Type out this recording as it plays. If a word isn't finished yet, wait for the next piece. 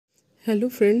Hello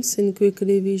friends, in quick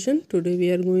revision today we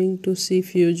are going to see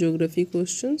few geography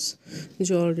questions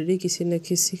जो already किसी न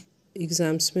किसी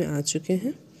exams में आ चुके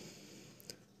हैं.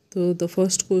 तो the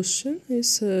first question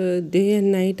is day and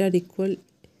night are equal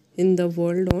in the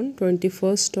world on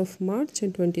 21st of March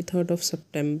and 23rd of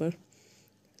September.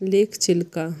 Lake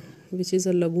Chilka, which is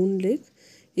a lagoon lake,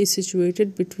 is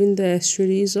situated between the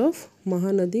estuaries of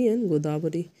Mahanadi and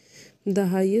Godavari. The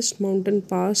highest mountain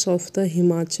pass of the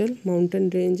Himachal mountain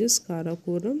range is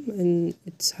Karakoram and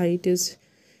its height is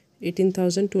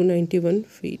 18,291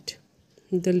 feet.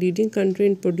 The leading country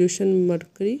in producing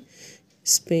mercury,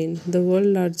 Spain. The world's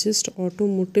largest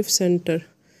automotive center,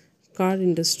 car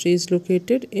industry, is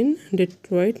located in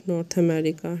Detroit, North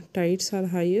America. Tides are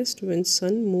highest when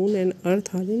sun, moon and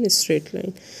earth are in a straight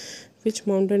line. Which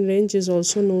mountain range is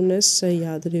also known as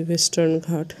Sahyadri Western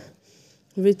Ghat?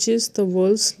 Which is the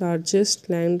world's largest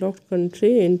landlocked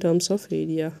country in terms of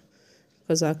area?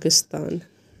 Kazakhstan.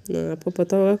 आपको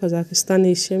पता होगा Kazakhstan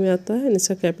Asia में आता है.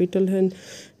 इसका capital है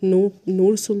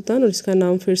नूर सुल्तान और इसका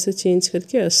नाम फिर से चेंज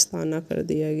करके अस्ताना कर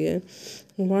दिया गया है.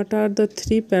 What are the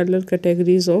 3 parallel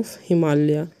categories of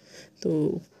Himalaya?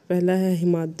 तो पहला है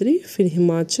हिमाद्री, फिर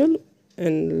Himachal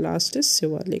and last is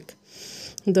Shivalik.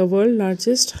 The world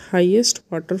largest highest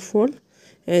waterfall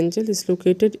angel is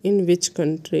located in which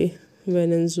country?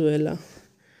 Venezuela.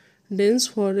 Dense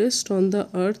forests on the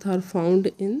earth are found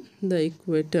in the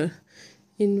equator.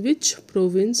 In which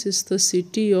province is the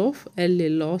city of LA,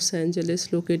 Los Angeles,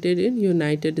 located in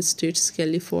United States,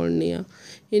 California?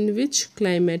 In which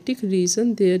climatic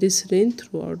region there is rain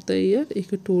throughout the year?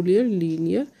 Equatorial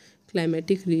linear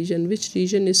climatic region. Which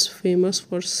region is famous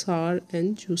for sour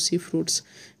and juicy fruits?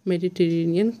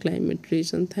 Mediterranean climate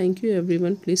region. Thank you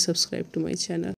everyone. Please subscribe to my channel.